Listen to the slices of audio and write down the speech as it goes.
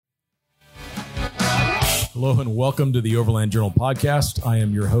Hello and welcome to the Overland Journal podcast. I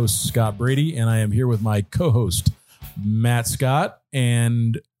am your host, Scott Brady, and I am here with my co-host, Matt Scott.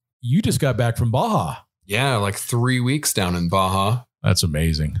 And you just got back from Baja. Yeah, like 3 weeks down in Baja. That's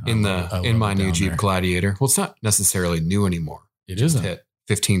amazing. In my new Jeep Gladiator. Well, it's not necessarily new anymore. It isn't. Hit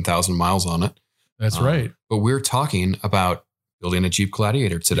 15,000 miles on it. That's right. But we're talking about building a Jeep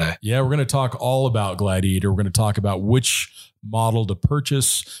Gladiator today. Yeah, we're going to talk all about Gladiator. We're going to talk about which model to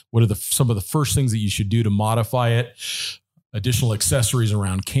purchase. What are some of the first things that you should do to modify it? Additional accessories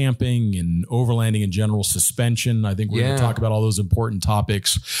around camping and overlanding and general suspension. I think we're going to talk about all those important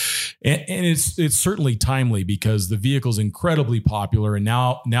topics. And it's certainly timely because the vehicle is incredibly popular. And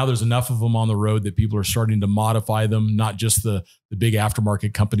now there's enough of them on the road that people are starting to modify them, not just the big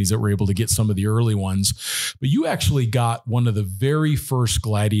aftermarket companies that were able to get some of the early ones. But you actually got one of the very first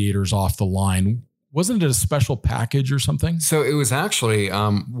Gladiators off the line. Wasn't it a special package or something? So it was actually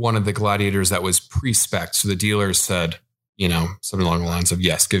one of the Gladiators that was pre-spec'd. So the dealers said, something along the lines of,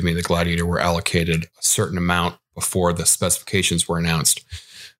 yes, give me the Gladiator. We're allocated a certain amount before the specifications were announced.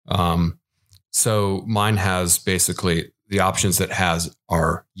 So mine has basically the options it has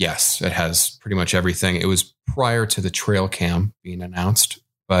are, yes, it has pretty much everything. It was prior to the trail cam being announced.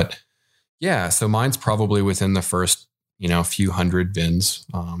 But yeah, so mine's probably within the first, few hundred VINs.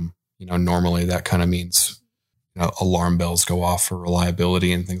 Normally that kind of means, alarm bells go off for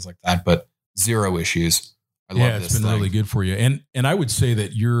reliability and things like that, but zero issues. I love this. It's been really good for you. And I would say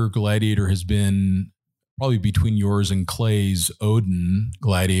that your Gladiator has been probably between yours and Clay's Odin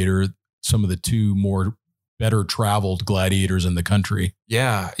Gladiator, some of the two better traveled Gladiators in the country.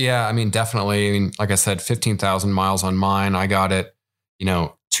 Yeah. I mean, definitely. I mean, like I said, 15,000 miles on mine. I got it,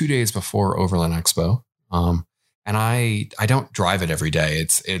 2 days before Overland Expo. And I don't drive it every day.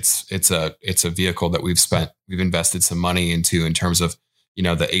 It's a vehicle that we've invested some money into in terms of,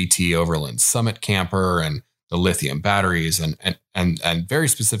 the AT Overland Summit camper and the lithium batteries and very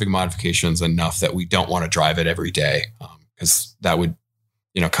specific modifications enough that we don't want to drive it every day. Cause that would,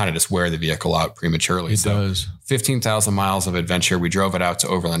 kind of just wear the vehicle out prematurely. It does. 15,000 miles of adventure. We drove it out to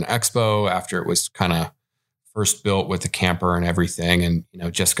Overland Expo after it was kind of first built with the camper and everything. And,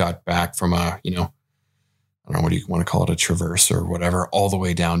 just got back from I don't know, what do you want to call it? A traverse or whatever, all the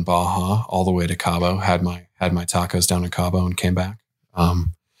way down Baja, all the way to Cabo, had my tacos down in Cabo and came back.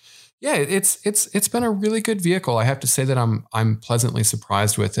 It's been a really good vehicle. I have to say that I'm pleasantly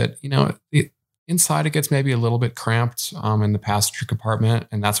surprised with it. Inside it gets maybe a little bit cramped, in the passenger compartment.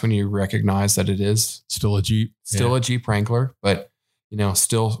 And that's when you recognize that it is still a Jeep, a Jeep Wrangler, but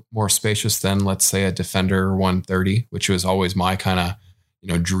still more spacious than, let's say, a Defender 130, which was always my kind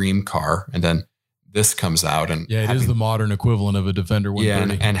of, dream car. And then this comes out and it is the modern equivalent of a Defender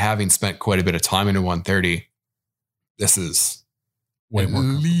 130. Yeah, and having spent quite a bit of time in a 130, this is way at more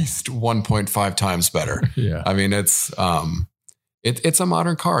least 1.5 times better. Yeah, I mean it's a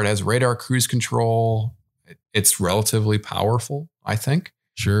modern car. It has radar cruise control. It's relatively powerful, I think.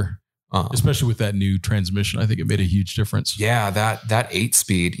 Sure. Especially with that new transmission, I think it made a huge difference. Yeah, that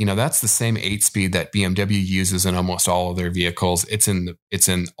 8-speed, that's the same 8-speed that BMW uses in almost all of their vehicles. It's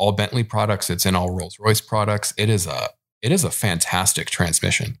in all Bentley products. It's in all Rolls-Royce products. It is a fantastic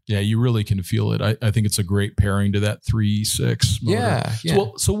transmission. Yeah, you really can feel it. I think it's a great pairing to that 3.6 motor.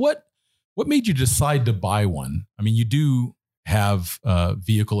 Yeah. So what made you decide to buy one? I mean, you do have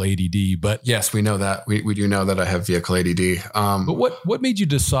vehicle ADD, but yes, we know that. We do know that I have vehicle ADD. But what made you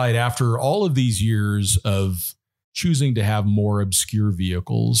decide after all of these years of choosing to have more obscure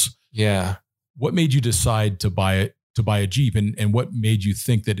vehicles? Yeah. What made you decide to buy a Jeep, and what made you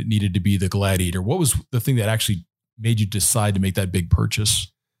think that it needed to be the Gladiator? What was the thing that actually made you decide to make that big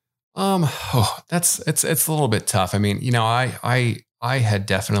purchase? It's a little bit tough. I mean, I had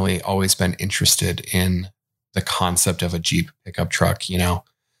definitely always been interested in the concept of a Jeep pickup truck.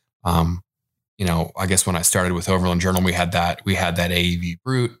 I guess when I started with Overland Journal, we had that AEV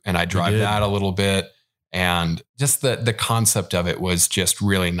Brute, and I drive that a little bit. And just the concept of it was just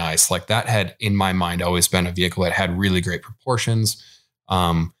really nice. Like that had in my mind always been a vehicle that had really great proportions.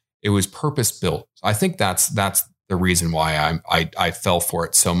 It was purpose built. I think that's the reason why I fell for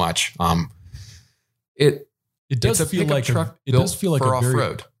it so much. It does feel like a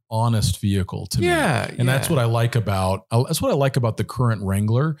very honest vehicle to me. And that's what I like about the current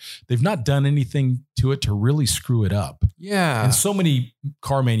Wrangler. They've not done anything to it to really screw it up. Yeah. And so many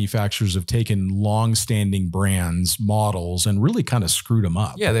car manufacturers have taken long-standing brands, models, and really kind of screwed them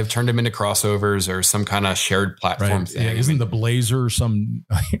up. Yeah, they've turned them into crossovers or some kind of shared platform thing. Yeah, isn't the Blazer some?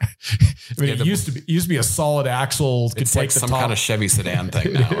 It used to be a solid axle. It's like some kind of Chevy sedan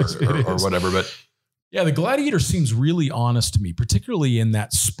thing now, or whatever. But yeah, the Gladiator seems really honest to me, particularly in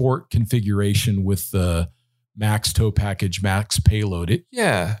that sport configuration with the max tow package, max payload.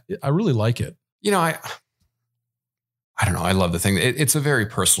 I really like it. I don't know. I love the thing. It's a very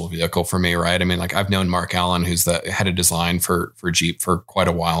personal vehicle for me, right? I mean, like I've known Mark Allen, who's the head of design for Jeep for quite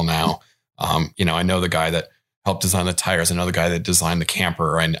a while now. I know the guy that helped design the tires, another guy that designed the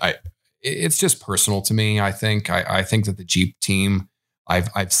camper, and it's just personal to me. I think that the Jeep team,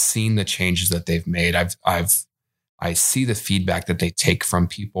 I've seen the changes that they've made. I see the feedback that they take from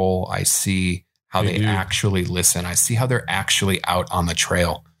people. I see how they actually listen. I see how they're actually out on the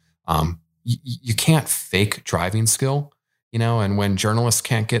trail. You can't fake driving skill, and when journalists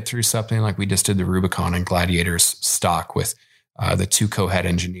can't get through something, like we just did the Rubicon and Gladiator's stock with the two co-head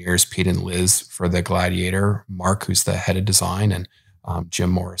engineers, Pete and Liz, for the Gladiator, Mark, who's the head of design, and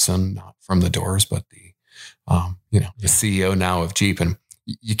Jim Morrison, not from the Doors, but the CEO now of Jeep. And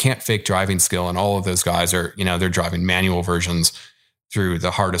you can't fake driving skill. And all of those guys are, they're driving manual versions through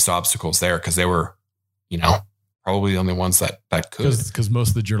the hardest obstacles there because they were, probably the only ones that could. Because most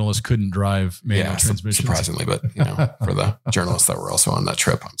of the journalists couldn't drive manual transmissions. Surprisingly, but for the journalists that were also on that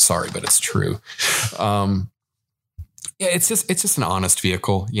trip, I'm sorry, but it's true. It's just an honest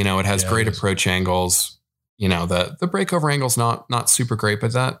vehicle. It has great approach angles. The breakover angle's not super great,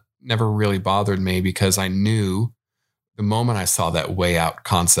 but that never really bothered me because I knew the moment I saw that way out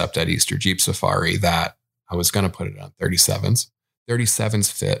concept at Easter Jeep Safari that I was going to put it on 37s.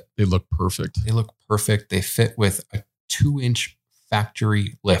 37s fit. They look perfect. They fit with a 2-inch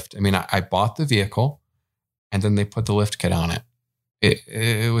factory lift. I mean, I bought the vehicle and then they put the lift kit on it.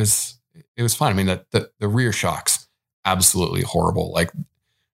 It was fine. I mean, the rear shocks, absolutely horrible. Like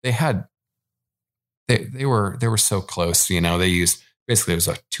they were so close, they used, basically it was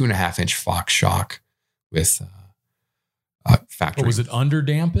a 2.5-inch Fox shock with factory. But was it under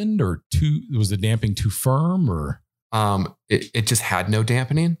dampened or was the damping too firm or? It just had no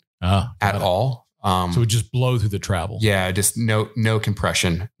dampening at all. So it would just blow through the travel. Yeah. Just no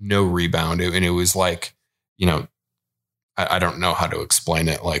compression, no rebound. And it was like, I don't know how to explain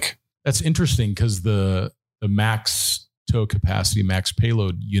it. Like that's interesting because the max tow capacity, max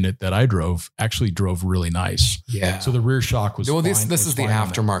payload unit that I drove actually drove really nice. Yeah. So the rear shock was well. This is the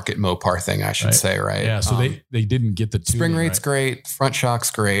aftermarket Mopar thing, I should say, right? Yeah. So they didn't get the spring rate's great, front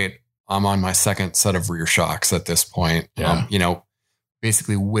shock's great. I'm on my second set of rear shocks at this point. Yeah.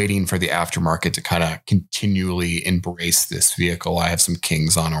 Basically waiting for the aftermarket to kind of continually embrace this vehicle. I have some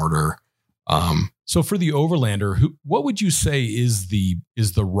Kings on order. So for the Overlander, what would you say is the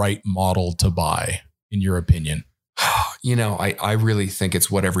right model to buy in your opinion? I really think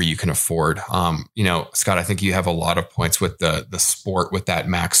it's whatever you can afford. Scott, I think you have a lot of points with the Sport with that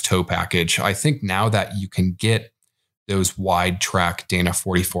max tow package. I think now that you can get those wide track Dana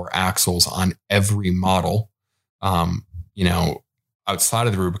 44 axles on every model, outside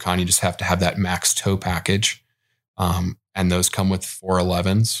of the Rubicon, you just have to have that max tow package. And those come with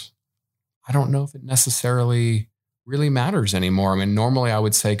 411s. I don't know if it necessarily really matters anymore. I mean, normally I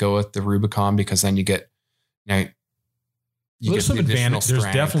would say go with the Rubicon because then you get, there's some advantage. There's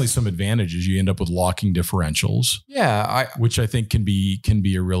definitely some advantages. You end up with locking differentials. Yeah. Which I think can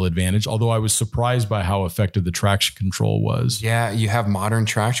be a real advantage. Although I was surprised by how effective the traction control was. Yeah. You have modern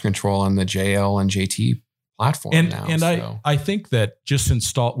traction control on the JL and JT platform now. And I think that just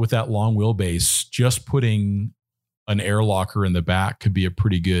installed with that long wheelbase, just putting an air locker in the back could be a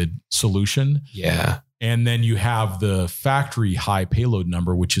pretty good solution. Yeah. And then you have the factory high payload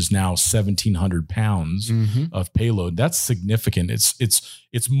number, which is now 1,700 pounds of payload. That's significant.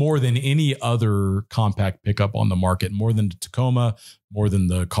 It's more than any other compact pickup on the market, more than the Tacoma, more than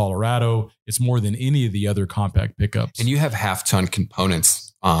the Colorado. It's more than any of the other compact pickups. And you have half-ton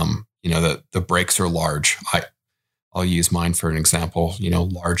components. The brakes are large. I'll use mine for an example.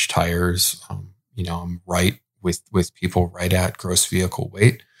 Large tires. I'm right with people right at gross vehicle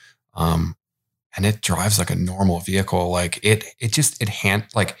weight. And it drives like a normal vehicle. Like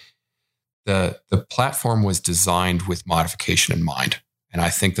the platform was designed with modification in mind. And I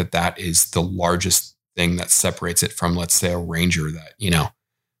think that is the largest thing that separates it from, let's say, a Ranger that,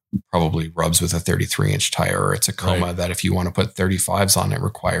 probably rubs with a 33-inch tire, or a Tacoma that if you want to put 35s on, it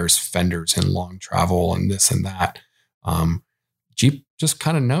requires fenders and long travel and this and that. Jeep just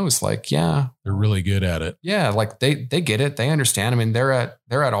kind of knows, like, yeah, they're really good at it. Yeah. Like they get it. They understand. I mean, they're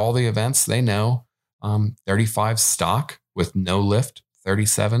at all the events. They know, 35 stock with no lift,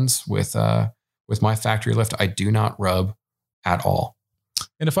 37s with my factory lift. I do not rub at all.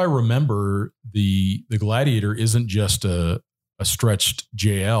 And if I remember, the Gladiator isn't just a stretched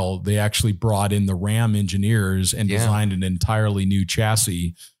JL. They actually brought in the Ram engineers and designed an entirely new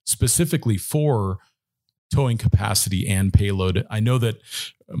chassis specifically for towing capacity and payload. I know that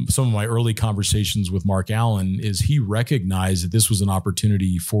some of my early conversations with Mark Allen is he recognized that this was an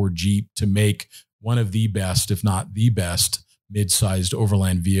opportunity for Jeep to make one of the best, if not the best, mid-sized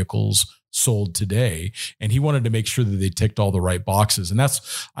overland vehicles sold today. And he wanted to make sure that they ticked all the right boxes. And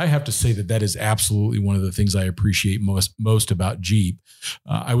I have to say that is absolutely one of the things I appreciate most about Jeep.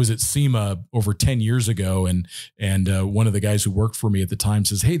 I was at SEMA over 10 years ago, and one of the guys who worked for me at the time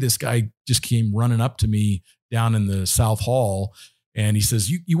says, "Hey, this guy just came running up to me down in the South Hall. And he says,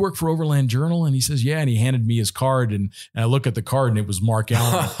 you work for Overland Journal?" And he says, "Yeah." And he handed me his card, and I look at the card, and it was Mark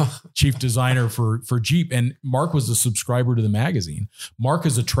Allen, chief designer for Jeep. And Mark was a subscriber to the magazine. Mark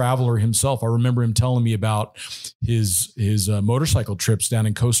is a traveler himself. I remember him telling me about his motorcycle trips down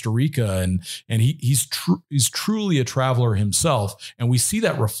in Costa Rica, and he's truly a traveler himself. And we see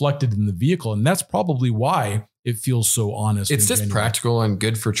that reflected in the vehicle, and that's probably why it feels so honest. It's just genuine. Practical and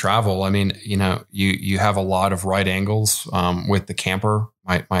good for travel. I mean, you have a lot of right angles with the camper,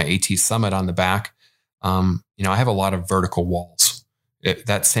 my AT Summit on the back. I have a lot of vertical walls.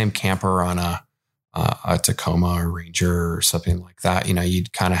 That same camper on a Tacoma or Ranger or something like that,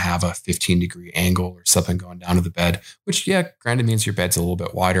 you'd kind of have a 15-degree angle or something going down to the bed, which, granted means your bed's a little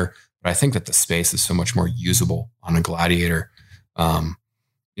bit wider, but I think that the space is so much more usable on a Gladiator.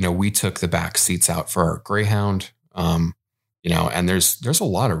 We took the back seats out for our Greyhound, and there's a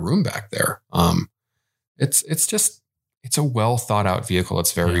lot of room back there. It's a well thought out vehicle.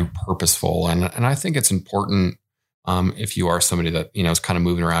 It's very purposeful. And I think it's important, if you are somebody that, is kind of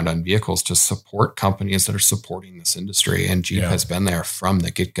moving around on vehicles, to support companies that are supporting this industry. And Jeep has been there from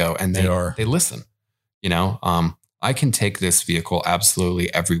the get go, and they listen. I can take this vehicle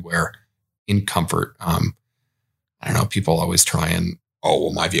absolutely everywhere in comfort. I don't know. People always try and, "Oh,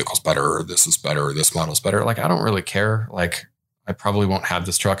 well, my vehicle's better, or this is better, or this model's better." Like, I don't really care. Like, I probably won't have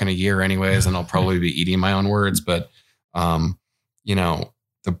this truck in a year anyways, and I'll probably be eating my own words. But,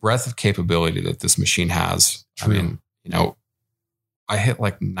 the breadth of capability that this machine has. True. I mean, I hit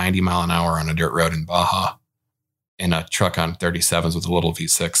like 90 mile an hour on a dirt road in Baja in a truck on 37s with a little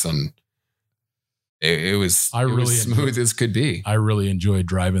V6, and it was smooth as could be. I really enjoyed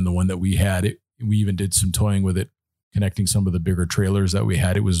driving the one that we had. We even did some towing with it, connecting some of the bigger trailers that we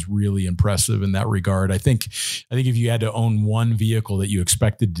had. It was really impressive in that regard. I think if you had to own one vehicle that you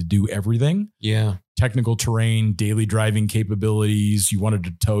expected to do everything, technical terrain, daily driving capabilities, you wanted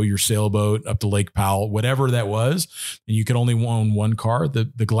to tow your sailboat up to Lake Powell, whatever that was, and you could only own one car, the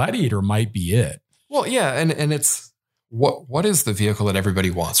Gladiator might be it. Well, yeah. And it's what is the vehicle that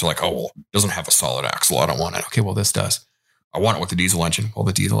everybody wants? They're like, "Oh, well, it doesn't have a solid axle. I don't want it." Okay, well, this does. "I want it with the diesel engine." Well,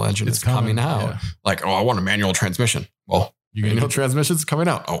 the diesel engine is coming out. Yeah. Like, "Oh, I want a manual transmission." Well, manual transmission's coming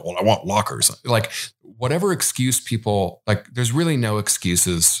out. "Oh, well, I want lockers." Like, whatever excuse people, like, there's really no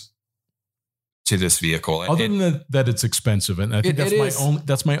excuses to this vehicle. Other than that it's expensive. And I think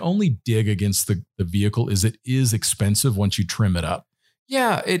that's my only dig against the vehicle is it is expensive once you trim it up.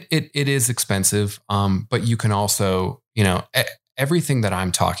 Yeah, it is expensive. But you can also, everything that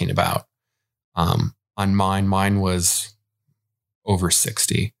I'm talking about, on mine was over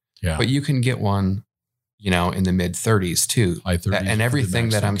 60. Yeah. But you can get one, in the mid 30s too. High 30s. And everything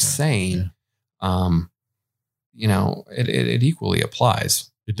that I'm saying, it equally applies.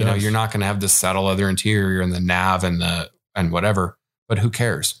 It does. You're not going to have the saddle leather interior and the nav and whatever, but who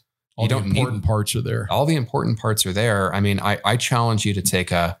cares? All the important parts are there. All the important parts are there. I mean, I challenge you to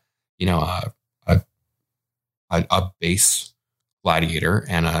take a base Gladiator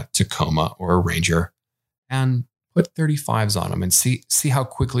and a Tacoma or a Ranger and put 35s on them and see how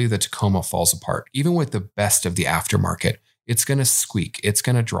quickly the Tacoma falls apart. Even with the best of the aftermarket, it's going to squeak. It's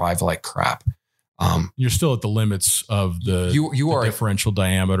going to drive like crap. You're still at the limits of the differential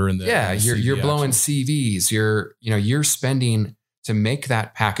diameter and you're blowing CVs. You're spending to make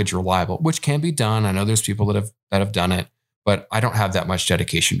that package reliable, which can be done. I know there's people that have done it, but I don't have that much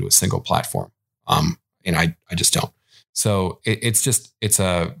dedication to a single platform. And I just don't. So it's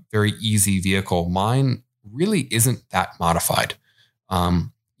a very easy vehicle. Mine really isn't that modified.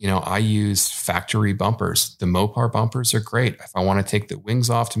 I use factory bumpers. The Mopar bumpers are great. If I want to take the wings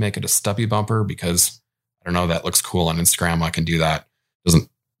off to make it a stubby bumper, because I don't know, that looks cool on Instagram, I can do that. Doesn't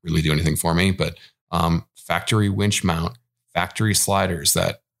really do anything for me, but factory winch mount, factory sliders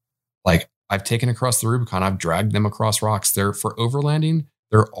that, like, I've taken across the Rubicon. I've dragged them across rocks. They're for overlanding.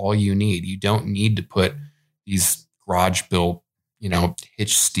 They're all you need. You don't need to put these garage built,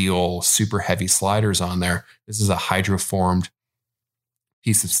 hitch steel, super heavy sliders on there. This is a hydroformed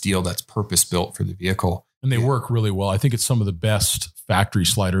piece of steel that's purpose built for the vehicle. And they work really well. I think it's some of the best factory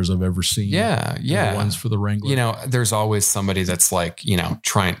sliders I've ever seen. Yeah. The ones for the Wrangler. There's always somebody that's like,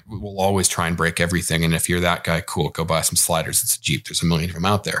 will always try and break everything. And if you're that guy, cool, go buy some sliders. It's a Jeep. There's a million of them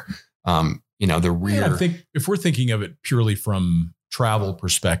out there. The rear. I think if we're thinking of it purely from travel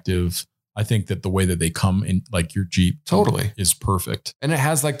perspective, I think that the way that they come in, like your Jeep, totally is perfect. And it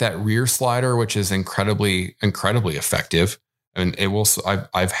has like that rear slider, which is incredibly, incredibly effective. And it will.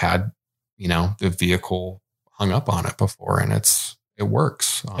 I've had, the vehicle hung up on it before, and it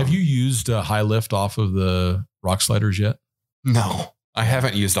works. Have you used a high lift off of the rock sliders yet? No, I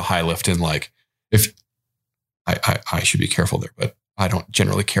haven't used a high lift in if I should be careful there, but I don't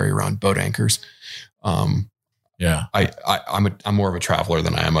generally carry around boat anchors. Yeah, I'm more of a traveler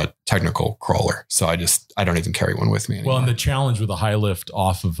than I am a technical crawler. So I don't even carry one with me anymore. Well, and the challenge with a high lift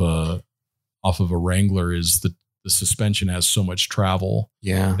off of a Wrangler is the suspension has so much travel.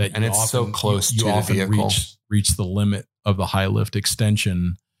 Yeah. And it's so close to the vehicle. Reach the limit of the high lift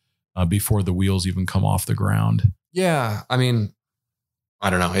extension before the wheels even come off the ground. Yeah. I mean, I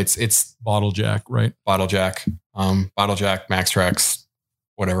don't know. It's bottle jack, right? Bottle jack, max tracks,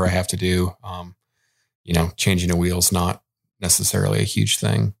 whatever I have to do. Changing a wheel's not necessarily a huge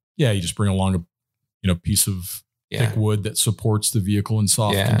thing. Yeah. You just bring along a piece of thick wood that supports the vehicle in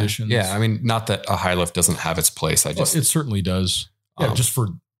soft conditions. Yeah. I mean, not that a high lift doesn't have its place. It certainly does. Yeah.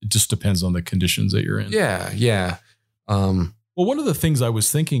 It just depends on the conditions that you're in. Yeah. Yeah. Well, one of the things I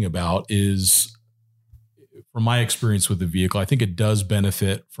was thinking about is, from my experience with the vehicle, I think it does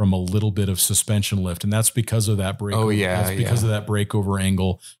benefit from a little bit of suspension lift. And that's because of that breakover. Oh, yeah. That's because of that breakover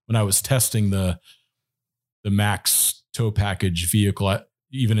angle. When I was testing the Max tow package vehicle,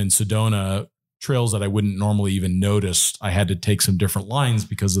 even in Sedona, trails that I wouldn't normally even notice, I had to take some different lines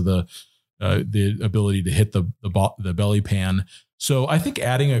because of the ability to hit the belly pan. So I think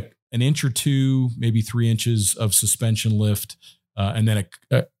adding an inch or two, maybe 3 inches of suspension lift, and then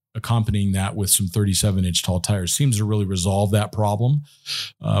accompanying that with some 37-inch tall tires seems to really resolve that problem.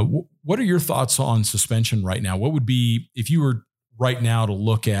 What are your thoughts on suspension right now? What would be, if you were right now to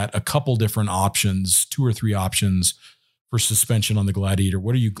look at a couple different options, 2 or 3 options for suspension on the Gladiator,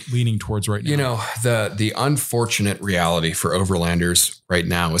 what are you leaning towards right now? The unfortunate reality for overlanders right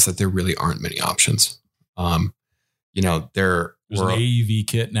now is that there really aren't many options. There's an AEV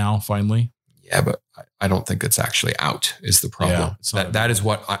kit now, finally. Yeah, but I don't think it's actually out is the problem. Yeah, that is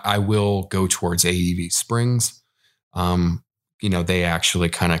what I will go towards AEV springs. They actually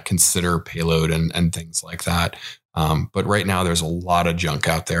kind of consider payload and things like that. But right now there's a lot of junk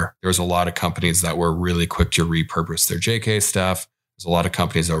out there. There's a lot of companies that were really quick to repurpose their JK stuff. There's a lot of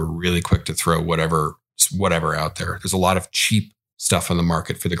companies that were really quick to throw whatever out there. There's a lot of cheap stuff on the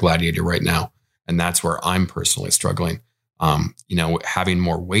market for the Gladiator right now. And that's where I'm personally struggling. Having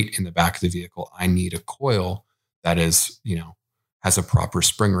more weight in the back of the vehicle, I need a coil that is, has a proper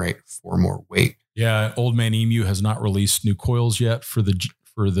spring rate for more weight. Yeah. Old Man Emu has not released new coils yet for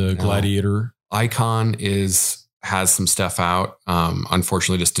the Gladiator. Icon has some stuff out.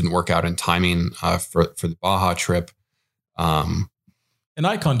 Unfortunately, just didn't work out in timing for the Baja trip. And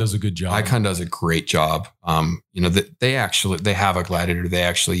Icon does a good job. Icon does a great job. They have a Gladiator. They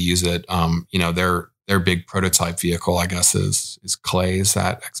actually use it. Their big prototype vehicle, I guess, is Clay's,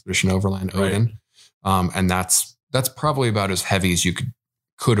 that Expedition Overland Odin. Right. And that's probably about as heavy as you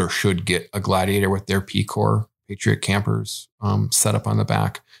could or should get a Gladiator with their P-Core Patriot campers set up on the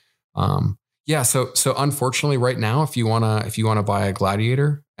back. So unfortunately right now, if you want to buy a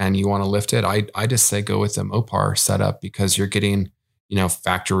Gladiator and you want to lift it, I just say go with the Mopar setup, because you're getting,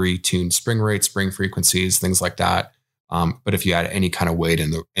 factory tuned spring rates, spring frequencies, things like that. But if you add any kind of weight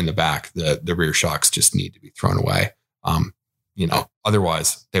in the back, the rear shocks just need to be thrown away.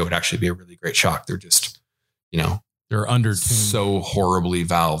 Otherwise they would actually be a really great shock. They're just, they're under so horribly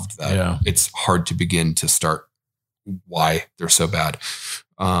valved that it's hard to begin to start why they're so bad.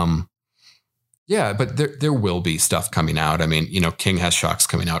 But there will be stuff coming out. I mean, King has shocks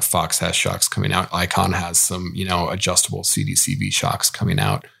coming out. Fox has shocks coming out. Icon has some, adjustable CDCV shocks coming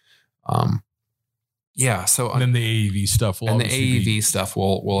out. So and then the AEV stuff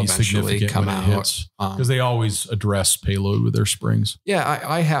will eventually come out, because they always address payload with their springs. Yeah,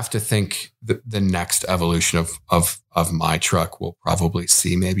 I have to think the next evolution of my truck will probably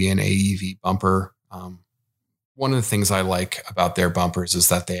see maybe an AEV bumper. One of the things I like about their bumpers is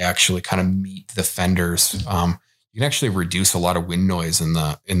that they actually kind of meet the fenders. You can actually reduce a lot of wind noise in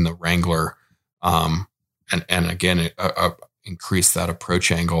the Wrangler, and again increase that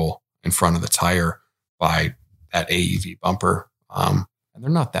approach angle in front of the tire by that AEV bumper. And they're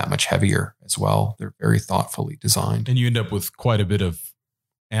not that much heavier as well. They're very thoughtfully designed. And you end up with quite a bit of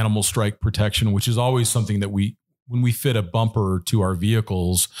animal strike protection, which is always something that we when we fit a bumper to our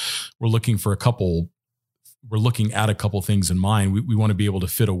vehicles, we're looking at a couple things in mind. We want to be able to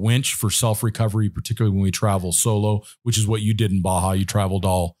fit a winch for self-recovery, particularly when we travel solo, which is what you did in Baja. You traveled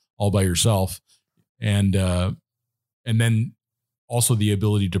all by yourself. And then also the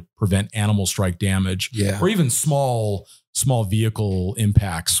ability to prevent animal strike damage, or even small vehicle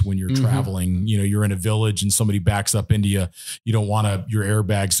impacts when you're traveling. You know, you're in a village and somebody backs up into you. You don't want your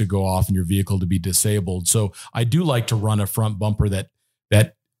airbags to go off and your vehicle to be disabled. So I do like to run a front bumper that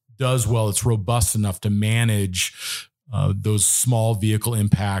does well. It's robust enough to manage those small vehicle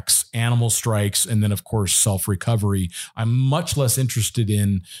impacts, animal strikes, and then of course self-recovery. I'm much less interested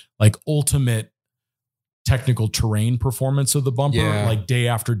in like ultimate technical terrain performance of the bumper, like day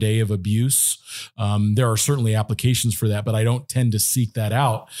after day of abuse. There are certainly applications for that, but I don't tend to seek that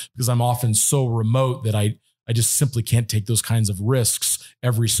out because I'm often so remote that I just simply can't take those kinds of risks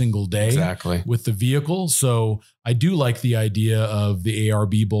every single day with the vehicle. So I do like the idea of the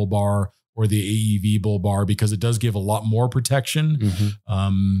ARB bull bar or the AEV bull bar because it does give a lot more protection.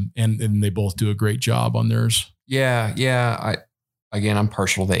 And they both do a great job on theirs. Yeah. I'm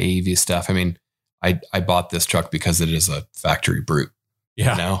partial to the AEV stuff. I mean, I bought this truck because it is a factory brute.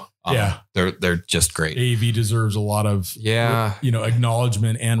 Yeah. You know? They're just great. AEV deserves a lot of,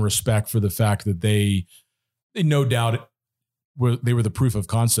 acknowledgement and respect for the fact that they no doubt they were the proof of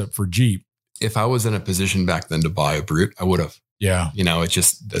concept for Jeep. If I was in a position back then to buy a brute, I would have. Yeah. You know,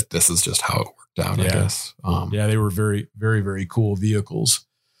 this is just how it worked out, I guess. They were very, very, very cool vehicles.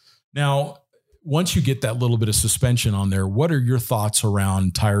 Now, once you get that little bit of suspension on there, what are your thoughts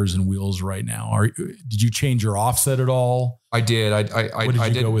around tires and wheels right now? Did you change your offset at all? I did. What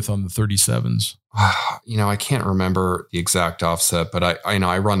did you go with on the 37s? You know, I can't remember the exact offset, but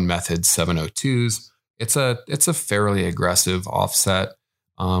I run Method 702s. It's a fairly aggressive offset.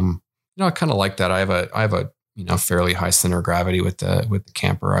 I kind of like that. I have a fairly high center of gravity with the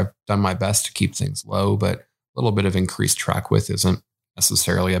camper. I've done my best to keep things low, but a little bit of increased track width isn't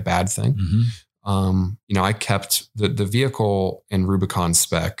necessarily a bad thing. I kept the vehicle in Rubicon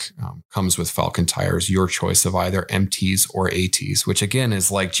spec comes with Falcon tires, your choice of either MTs or ATs, which again is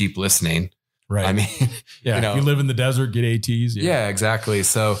like Jeep listening. Right. I mean, if you live in the desert, get ATs. Yeah, exactly.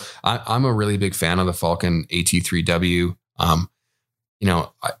 So I'm a really big fan of the Falcon AT3W. I'm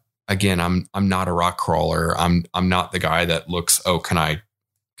not a rock crawler. I'm not the guy that looks, can I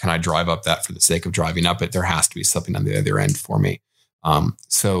drive up that for the sake of driving up it? There has to be something on the other end for me.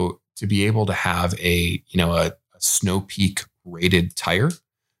 So to be able to have a Snow Peak rated tire,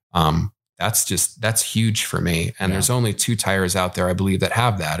 that's huge for me. And there's only 2 tires out there, I believe, that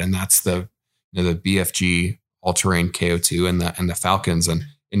have that. And that's the BFG all-terrain KO2 and the Falcons. And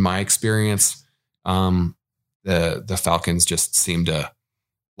in my experience, the Falcons just seem to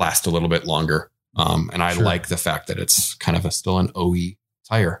last a little bit longer. And I like the fact that it's kind of still an OE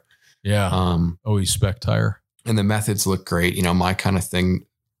tire. Yeah. OE spec tire. And the Methods look great. You know, my kind of thing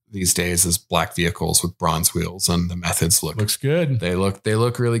these days is black vehicles with bronze wheels, and the Methods looks good. They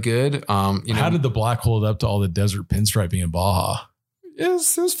look really good. How did the black hold up to all the desert pinstriping in Baja? It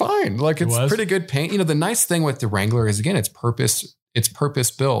was fine. Like it's pretty good paint. You know, the nice thing with the Wrangler is again, it's purpose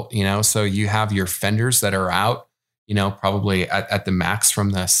built, so you have your fenders that are out, probably at the max from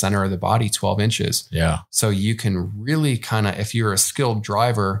the center of the body, 12 inches. Yeah. So you can really kind of, if you're a skilled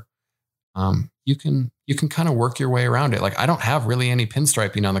driver, you can kind of work your way around it. Like I don't have really any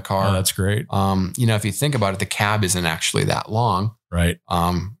pinstriping on the car. Oh, that's great. If you think about it, the cab isn't actually that long. Right.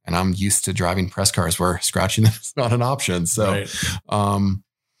 And I'm used to driving press cars where scratching them is not an option. So,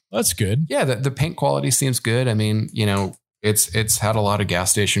 that's good. Yeah. The paint quality seems good. I mean, it's had a lot of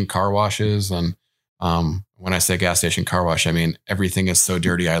gas station car washes. And, when I say gas station car wash, I mean, everything is so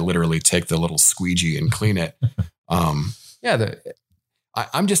dirty. I literally take the little squeegee and clean it. I'm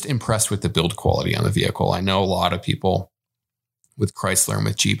just impressed with the build quality on the vehicle. I know a lot of people with Chrysler and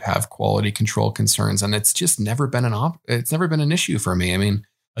with Jeep have quality control concerns, and it's just never been an issue for me. I mean,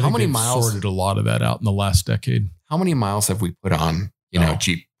 how many miles sorted a lot of that out in the last decade? How many miles have we put on,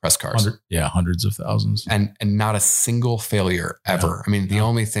 Jeep press cars? Hundreds of thousands, and not a single failure ever. Yeah. I mean, the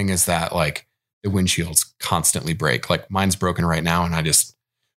only thing is that like the windshields constantly break. Like mine's broken right now, and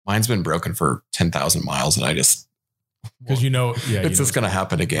mine's been broken for 10,000 miles, and I just. Because it's just going to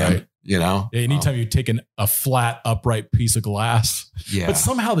happen again, right. Yeah, anytime you take a flat upright piece of glass, but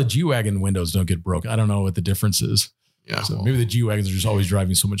somehow the G-Wagon windows don't get broken. I don't know what the difference is. Yeah, so maybe the G-Wagons are just always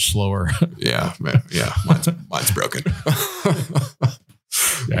driving so much slower. Yeah, mine's broken.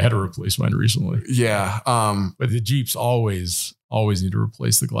 I had to replace mine recently. Yeah, but the Jeeps always need to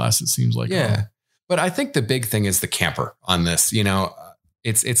replace the glass. It seems like but I think the big thing is the camper on this.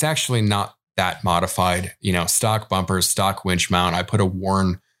 It's actually not that modified, stock bumpers, stock winch mount. I put a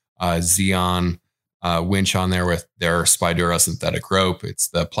Warn Xeon winch on there with their Spydura synthetic rope. It's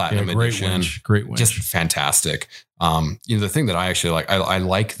the platinum edition. Great winch. Just fantastic. The thing that I actually like, I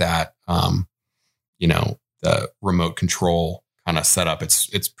like that, the remote control kind of setup.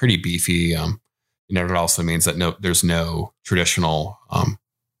 It's pretty beefy. It also means that there's no traditional,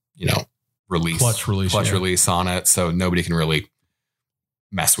 clutch release on it. So nobody can really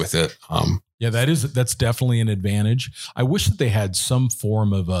mess with it. That's definitely an advantage. I wish that they had some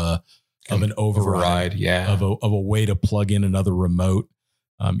form of an override. Yeah. Of a way to plug in another remote,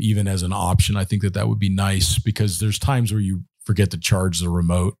 even as an option. I think that would be nice, because there's times where you forget to charge the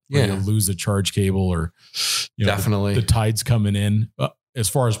remote, or you lose the charge cable, or definitely the tide's coming in. As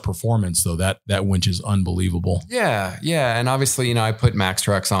far as performance, though, that winch is unbelievable. Yeah. And obviously, I put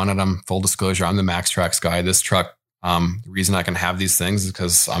Maxtrax on it. I'm full disclosure, I'm the Maxtrax guy. This truck, the reason I can have these things is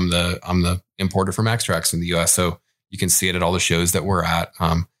because I'm the importer for Maxtrax in the US. So you can see it at all the shows that we're at.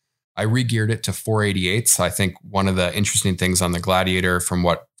 I re-geared it to 488s. I think one of the interesting things on the Gladiator, from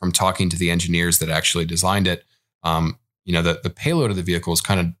talking to the engineers that actually designed it, the payload of the vehicle is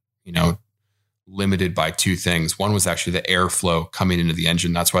kind of, limited by two things. One was actually the airflow coming into the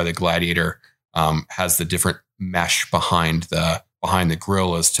engine. That's why the Gladiator has the different mesh behind the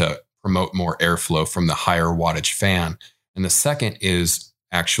grill, is to promote more airflow from the higher wattage fan. And the second is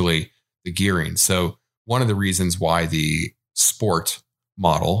actually the gearing. So one of the reasons why the Sport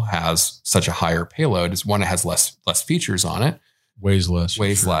model has such a higher payload is, one, it has less features on it, weighs less,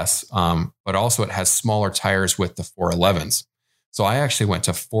 but also it has smaller tires with the 411s. So I actually went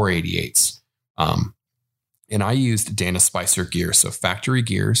to 488s. And I used Dana Spicer gears, so factory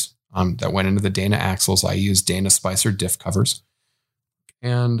gears that went into the Dana axles. I used Dana Spicer diff covers,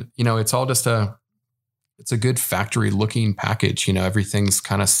 and it's all just it's a good factory looking package. Everything's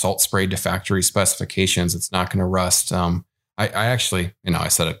kind of salt sprayed to factory specifications. It's not going to rust. I actually, I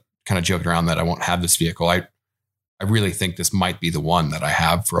said it kind of joking around that I won't have this vehicle. I really think this might be the one that I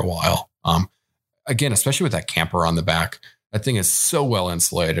have for a while. Again, especially with that camper on the back. That thing is so well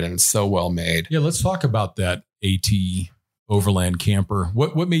insulated and so well made. Yeah, let's talk about that AT Overland camper.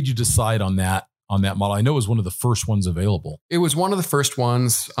 What made you decide on that model? I know it was one of the first ones available. It was one of the first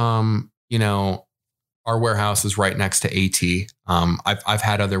ones. Our warehouse is right next to AT. I've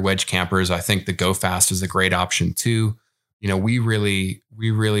had other wedge campers. I think the Go Fast is a great option too. We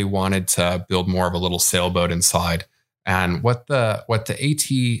really wanted to build more of a little sailboat inside. And what the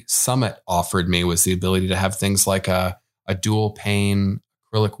AT Summit offered me was the ability to have things like a dual pane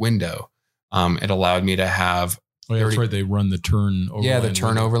acrylic window. It allowed me to have. Oh, yeah, that's right. They run the turn. The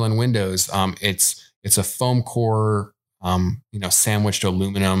turn Overland windows. It's a foam core, sandwiched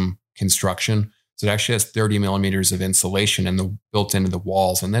aluminum construction. So it actually has 30 millimeters of insulation built into the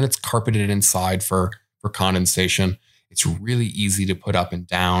walls, and then it's carpeted inside for condensation. It's really easy to put up and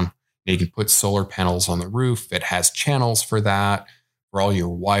down. You can put solar panels on the roof. It has channels for that, for all your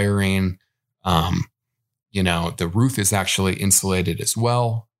wiring. The roof is actually insulated as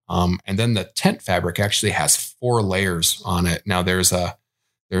well. And then the tent fabric actually has 4 layers on it. Now there's a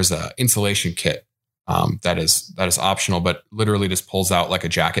insulation kit that is optional, but literally just pulls out like a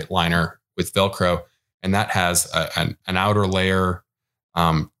jacket liner with Velcro. And that has an outer layer,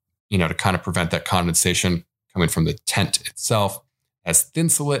 to kind of prevent that condensation coming from the tent itself. It has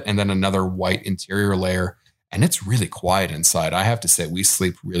Thinsulate, and then another white interior layer. And it's really quiet inside. I have to say, we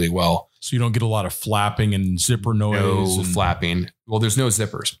sleep really well. So you don't get a lot of flapping and zipper noise. No flapping. Well, there's no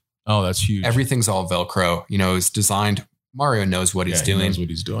zippers. Oh, that's huge. Everything's all Velcro. It's designed. Mario knows what he's doing. He knows what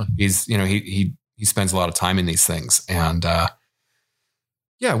he's doing. He's, he spends a lot of time in these things. And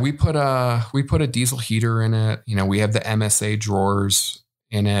we put a diesel heater in it. We have the MSA drawers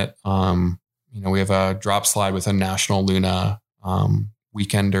in it. We have a drop slide with a National Luna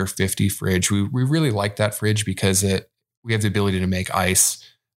Weekender 50 fridge. We really like that fridge because we have the ability to make ice.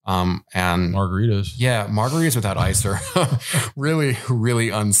 And margaritas. Yeah, margaritas without ice are really, really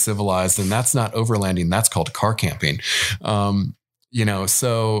uncivilized. And that's not overlanding. That's called car camping.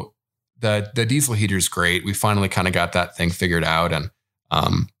 So the diesel heater is great. We finally kind of got that thing figured out. And,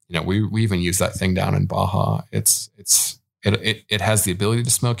 we even use that thing down in Baja. It has the ability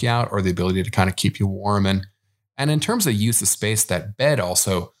to smoke you out, or the ability to kind of keep you warm. And in terms of use of space, that bed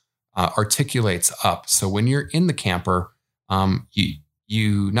also articulates up. So when you're in the camper,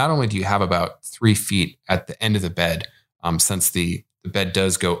 you not only do you have about 3 feet at the end of the bed, since the bed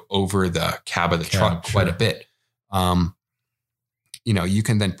does go over the cab of the truck quite a bit. You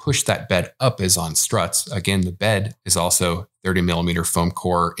can then push that bed up as on struts. Again, the bed is also 30 millimeter foam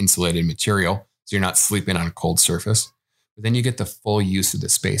core insulated material, so you're not sleeping on a cold surface. but then you get the full use of the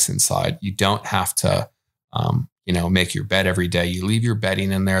space inside. You don't have to, make your bed every day. You leave your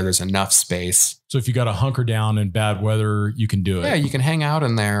bedding in there. There's enough space. So if you got to hunker down in bad weather, you can do it. Yeah, you can hang out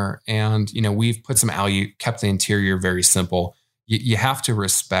in there. And, we've put some kept the interior very simple. You have to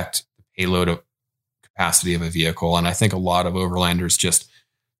respect the payload of capacity of a vehicle. And I think a lot of overlanders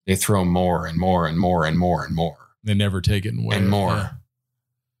they throw more and more and more and more and more. They never take it away. And more. Yeah.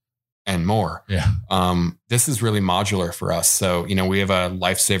 And more. Yeah. This is really modular for us. So, we have a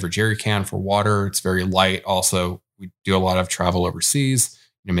Lifesaver jerry can for water. It's very light. Also, we do a lot of travel overseas.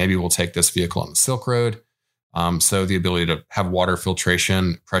 Maybe we'll take this vehicle on the Silk Road. So the ability to have water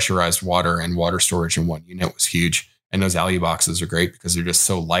filtration, pressurized water, and water storage in one unit was huge. And those alley boxes are great because they're just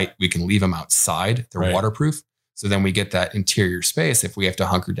so light. We can leave them outside. They're waterproof. So then we get that interior space. If we have to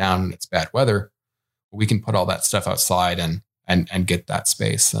hunker down and it's bad weather, we can put all that stuff outside and get that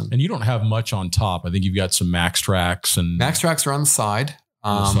space. And you don't have much on top. I think you've got some Max Tracks and Max Tracks are on the side.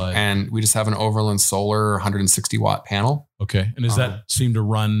 And we just have an Overland solar 160 watt panel. Okay. And does that seem to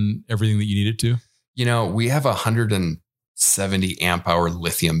run everything that you need it to? We have a 170 amp hour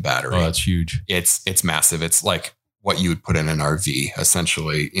lithium battery. Oh, that's huge. It's massive. It's like what you would put in an RV,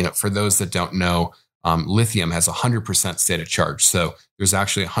 essentially. For those that don't know, lithium has 100% state of charge. So there's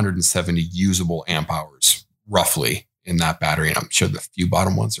actually 170 usable amp hours roughly in that battery. And I'm sure the few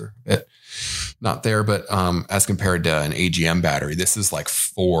bottom ones are a bit not there, but as compared to an AGM battery, this is like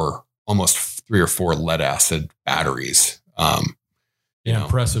almost 3 or 4 lead acid batteries.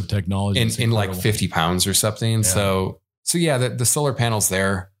 Impressive technology. In like 50 pounds or something. Yeah. So yeah, the solar panel's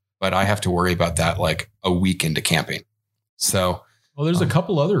there, but I have to worry about that like a week into camping. So, well, there's a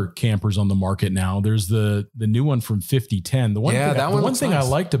couple other campers on the market now. There's the new one from 5010. The one thing I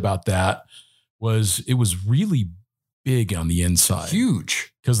liked about that was it was really big on the inside.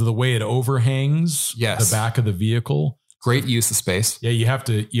 Huge. Because of the way it overhangs the back of the vehicle. Great use of space. Yeah, you have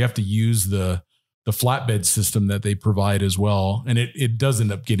to use the flatbed system that they provide as well. And it does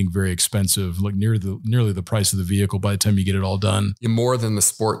end up getting very expensive, like nearly the price of the vehicle by the time you get it all done. More than the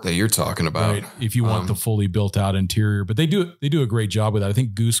Sport that you're talking about. Right. If you want the fully built out interior, but they do a great job with that. I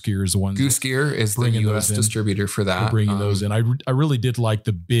think Goose Gear is the one. Goose Gear is the US distributor for that. Bringing those in. I really did like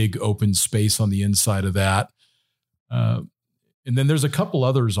the big open space on the inside of that. And then there's a couple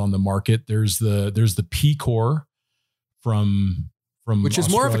others on the market. There's the P-Core from which is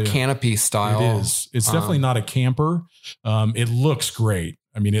Australia. More of a canopy style. It is. It's definitely not a camper. It looks great.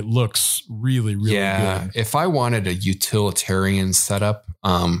 I mean, it looks really, really good. If I wanted a utilitarian setup,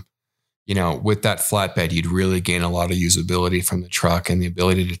 with that flatbed, you'd really gain a lot of usability from the truck and the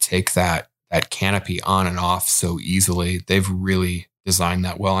ability to take that canopy on and off so easily. They've really designed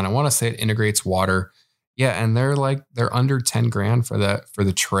that well. And I want to say it integrates water. Yeah. And they're under 10 grand for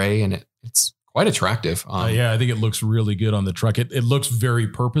the tray. And it's quite attractive. I think it looks really good on the truck. It looks very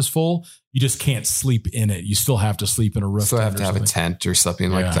purposeful. You just can't sleep in it. You still have to sleep in a roof. So I have to have a tent or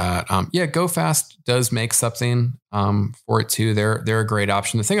something like that. Go Fast does make something for it too. They're a great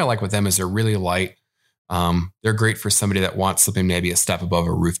option. The thing I like with them is they're really light. They're great for somebody that wants something maybe a step above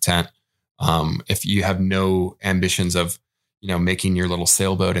a roof tent. If you have no ambitions of making your little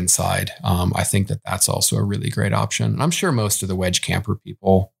sailboat inside, I think that's also a really great option. And I'm sure most of the wedge camper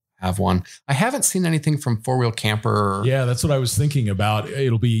people have one. I haven't seen anything from 4-Wheel Camper. Yeah, that's what I was thinking about.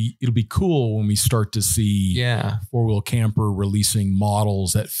 It'll be cool when we start to see 4-Wheel Camper releasing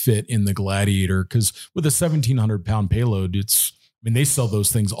models that fit in the Gladiator. Because with a 1,700 pound payload, they sell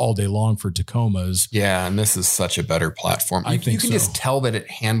those things all day long for Tacomas. Yeah, and this is such a better platform. You can just tell that it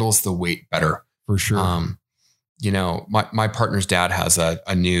handles the weight better. For sure. My partner's dad has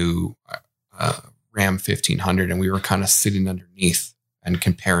a new Ram 1500, and we were kind of sitting underneath and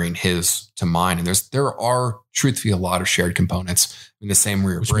comparing his to mine. And there are truthfully a lot of shared components in the same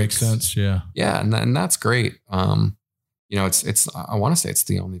rear brakes. Makes sense. Yeah. Yeah. And that's great. It's I want to say it's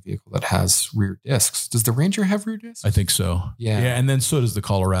the only vehicle that has rear discs. Does the Ranger have rear discs? I think so. Yeah. Yeah. And then so does the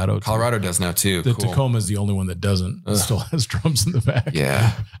Colorado. Colorado does now too. The Tacoma is the only one that doesn't. It still has drums in the back.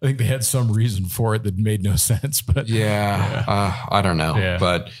 Yeah. I think they had some reason for it that made no sense, but I don't know. Yeah.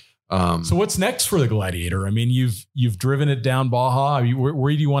 But so what's next for the Gladiator? I mean, you've driven it down Baja.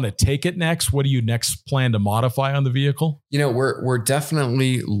 Where do you want to take it next? What do you next plan to modify on the vehicle? We're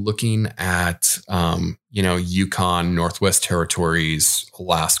definitely looking at, Yukon, Northwest Territories,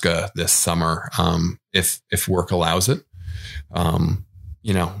 Alaska this summer. If work allows it,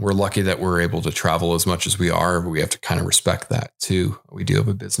 we're lucky that we're able to travel as much as we are, but we have to kind of respect that too. We do have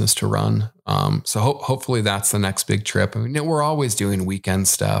a business to run. So hopefully that's the next big trip. I mean, we're always doing weekend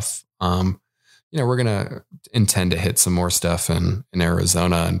stuff. We're going to intend to hit some more stuff in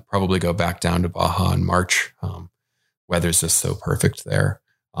Arizona and probably go back down to Baja in March, weather's just so perfect there.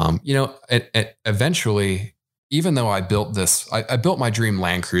 It eventually, even though I built this, I built my dream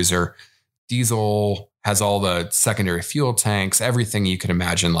Land Cruiser. Diesel, has all the secondary fuel tanks, everything you could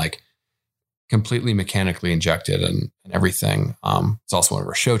imagine, like completely mechanically injected and everything. It's also one of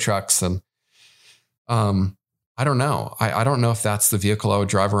our show trucks. And I don't know. I don't know if that's the vehicle I would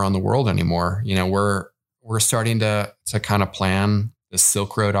drive around the world anymore. We're starting to kind of plan the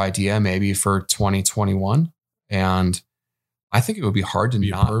Silk Road idea maybe for 2021. And I think it would be hard to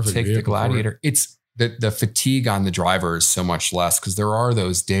not take the Gladiator. It's the fatigue on the driver is so much less, because there are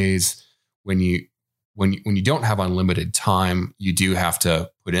those days when you don't have unlimited time, you do have to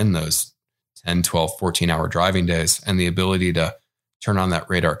put in those 10, 12, 14-hour driving days, and the ability to turn on that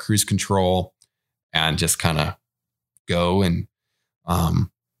radar cruise control and just kind of go. And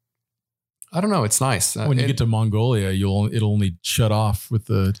I don't know. It's nice. When you get to Mongolia, it'll only shut off with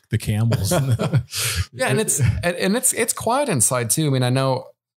the camels. Yeah. And it's quiet inside too. I mean, I know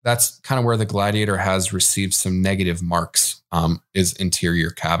that's kind of where the Gladiator has received some negative marks, is interior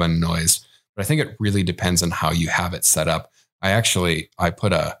cabin noise. But I think it really depends on how you have it set up. I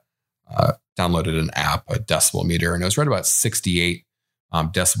put downloaded an app, a decibel meter, and it was right about 68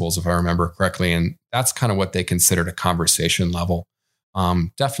 decibels, if I remember correctly. And that's kind of what they considered a conversation level.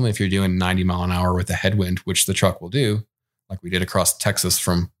 Definitely if you're doing 90 mile an hour with a headwind, which the truck will do, like we did across Texas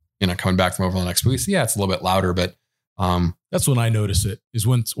from, coming back from Overland Expo. Yeah, it's a little bit louder, but that's when I notice it, is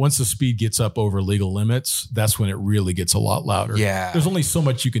once the speed gets up over legal limits, that's when it really gets a lot louder. Yeah. There's only so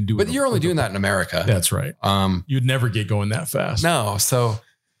much you can do. But you're only doing that in America. That's right. You'd never get going that fast. No. So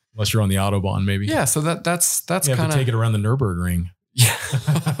unless you're on the Autobahn, maybe. Yeah. So that's kind of take it around the Nürburgring. Yeah.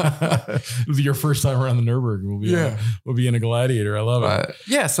 It'll be your first time around the Nürburgring. We'll be in a Gladiator. I love it.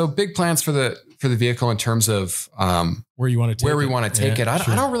 Yeah. So big plans for the vehicle in terms of where you want to take it. I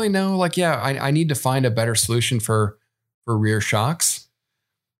don't really know. I need to find a better solution for rear shocks.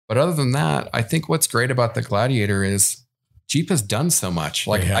 But other than that, I think what's great about the Gladiator is Jeep has done so much.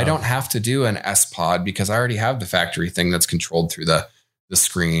 I don't have to do an S-Pod because I already have the factory thing that's controlled through the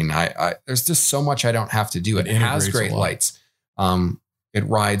screen. There's just so much I don't have to do. It has great lights. It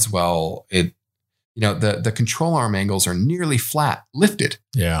rides well. The control arm angles are nearly flat lifted.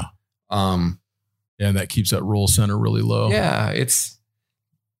 Yeah. And that keeps that roll center really low. Yeah.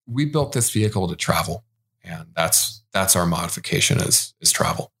 We built this vehicle to travel, and that's our modification is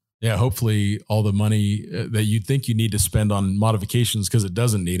travel. Yeah. Hopefully all the money that you think you need to spend on modifications, because it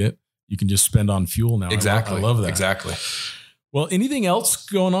doesn't need it, you can just spend on fuel now. Exactly. I love that. Exactly. Well, anything else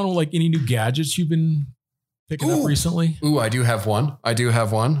going on, like any new gadgets you've been picking up recently? I do have one.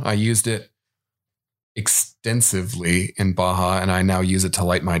 I used it extensively in Baja, and I now use it to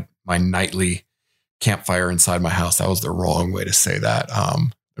light my nightly campfire inside my house. That was the wrong way to say that.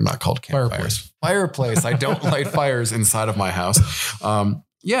 They're not called campfires. Fireplace. I don't light fires inside of my house.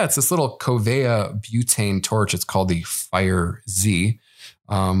 It's this little Covea butane torch. It's called the Fire Z.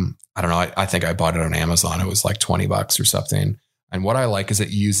 I don't know. I think I bought it on Amazon. It was like $20 or something. And what I like is it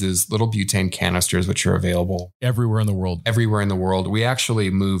uses little butane canisters, which are available everywhere in the world. We actually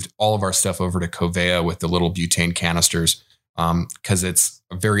moved all of our stuff over to Covea with the little butane canisters, because it's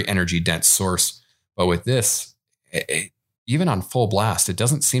a very energy dense source. But with this, even on full blast, it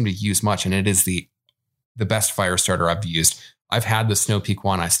doesn't seem to use much. And it is the best fire starter I've used. I've had the Snow Peak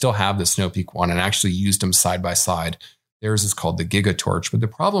one. I still have the Snow Peak one, and actually used them side by side. Theirs is called the Giga Torch. But the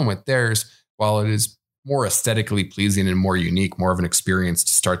problem with theirs, while it is more aesthetically pleasing and more unique, more of an experience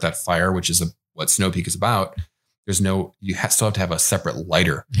to start that fire, which is what Snow Peak is about, you still have to have a separate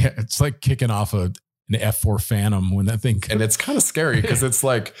lighter. Yeah. It's like kicking off an F4 Phantom when that thing, and it's kind of scary because it's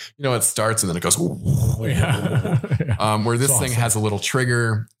like, it starts and then it goes, where this thing has a little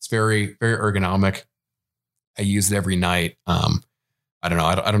trigger. It's very, very ergonomic. I use it every night. I don't know.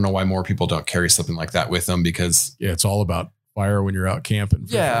 I don't know why more people don't carry something like that with them, because it's all about fire when you're out camping.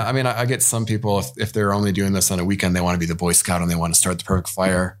 Yeah. I mean, I get some people, if they're only doing this on a weekend, they want to be the Boy Scout and they want to start the perfect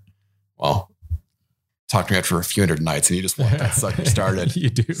fire. Well, talk to me after a few hundred nights and you just want that sucker started. You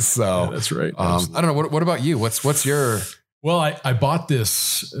do. So that's right. I don't know. What about you? What's your... Well, I bought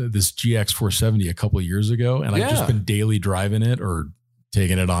this GX 470 a couple of years ago, and I've just been daily driving it or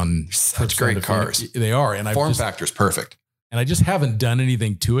taking it on. Such great cars. They are. And form factor is perfect. And I just haven't done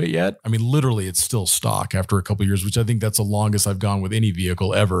anything to it yet. I mean, literally, it's still stock after a couple of years, which I think that's the longest I've gone with any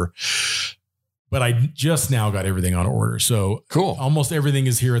vehicle ever. But I just now got everything on order. So cool. Almost everything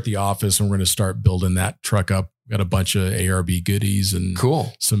is here at the office, and we're going to start building that truck up. Got a bunch of ARB goodies and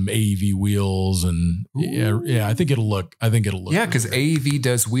some AEV wheels. And yeah, I think it'll look. Yeah, because AEV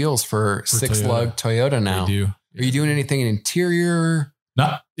does wheels for 6-lug Toyota now. They do. Are you doing anything in interior?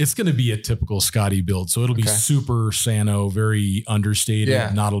 It's going to be a typical Scotty build. So it'll be super Sano, very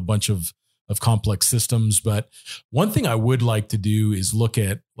understated, not a bunch of complex systems. But one thing I would like to do is look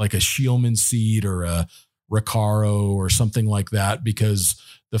at like a Scheelman seat or a Recaro or something like that, because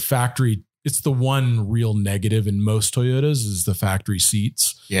the factory, it's the one real negative in most Toyotas is the factory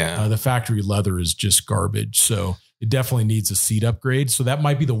seats. Yeah. The factory leather is just garbage. So it definitely needs a seat upgrade. So that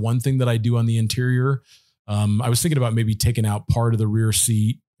might be the one thing that I do on the interior. I was thinking about maybe taking out part of the rear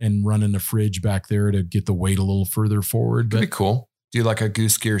seat and running the fridge back there to get the weight a little further forward. That'd be cool. Do like a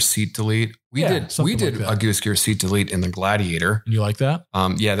goose gear seat delete. We did like a goose gear seat delete in the Gladiator. And you like that?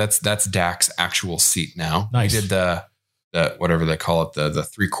 Yeah, that's Dak's actual seat now. Nice. We did the whatever they call it, the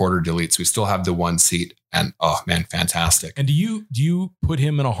 3/4 deletes. We still have the one seat, and oh man, fantastic. And do you put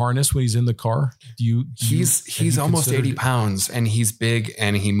him in a harness when he's in the car? He's almost 80 pounds and he's big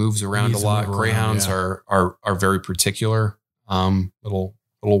and he moves around a lot. Greyhounds are very particular, little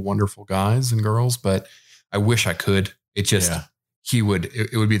wonderful guys and girls, but I wish I could. It just, it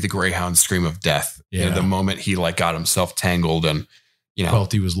would be the Greyhound scream of death. Yeah. You know, the moment he like got himself tangled and, you know,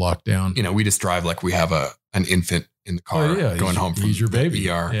 felt he was locked down. You know, we just drive like we have an infant in the car going home from he's your baby.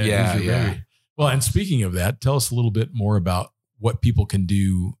 ER. Baby. Well, and speaking of that, tell us a little bit more about what people can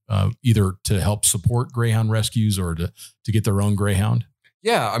do either to help support Greyhound rescues or to get their own Greyhound.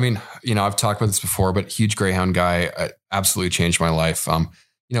 Yeah. I mean, you know, I've talked about this before, but huge Greyhound guy, absolutely changed my life.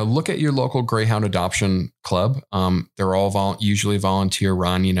 You know, look at your local Greyhound adoption club. They're all usually volunteer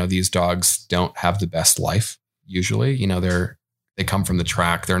run. You know, these dogs don't have the best life usually. You know, they come from the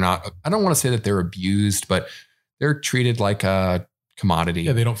track. They're not, I don't want to say that they're abused, but they're treated like a commodity.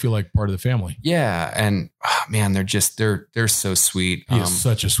 Yeah, they don't feel like part of the family. Yeah. And man, they're so sweet. He is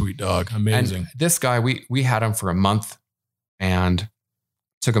such a sweet dog. Amazing. And this guy, we had him for a month and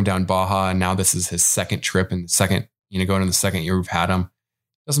took him down Baja. And now this is his second trip and going in the second year we've had him.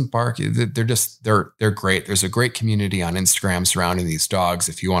 Doesn't bark. They're great. There's a great community on Instagram surrounding these dogs.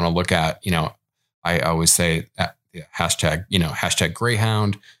 If you want to look at, you know, I always say hashtag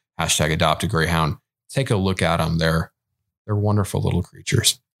Greyhound, hashtag adopt a Greyhound. Take a look at them. They're wonderful little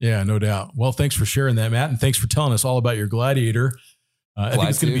creatures. Yeah, no doubt. Well, thanks for sharing that, Matt. And thanks for telling us all about your Gladiator. I think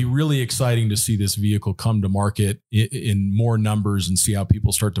it's going to be really exciting to see this vehicle come to market in more numbers and see how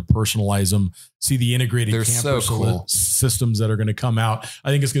people start to personalize them, see the integrated camper systems that are going to come out.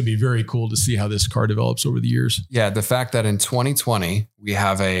 I think it's going to be very cool to see how this car develops over the years. Yeah. The fact that in 2020, we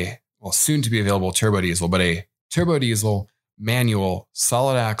have soon to be available turbo diesel, but a turbo diesel manual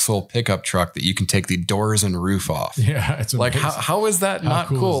solid axle pickup truck that you can take the doors and roof off. Yeah. It's like, how is that not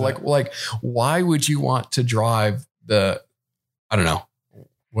cool? Like, why would you want to drive I don't know,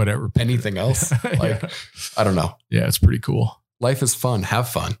 whatever, anything else? Like, I don't know. Yeah. It's pretty cool. Life is fun. Have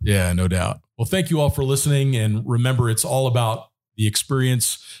fun. Yeah, no doubt. Well, thank you all for listening. And remember, it's all about the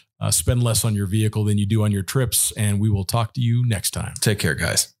experience. Spend less on your vehicle than you do on your trips. And we will talk to you next time. Take care,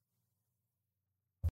 guys.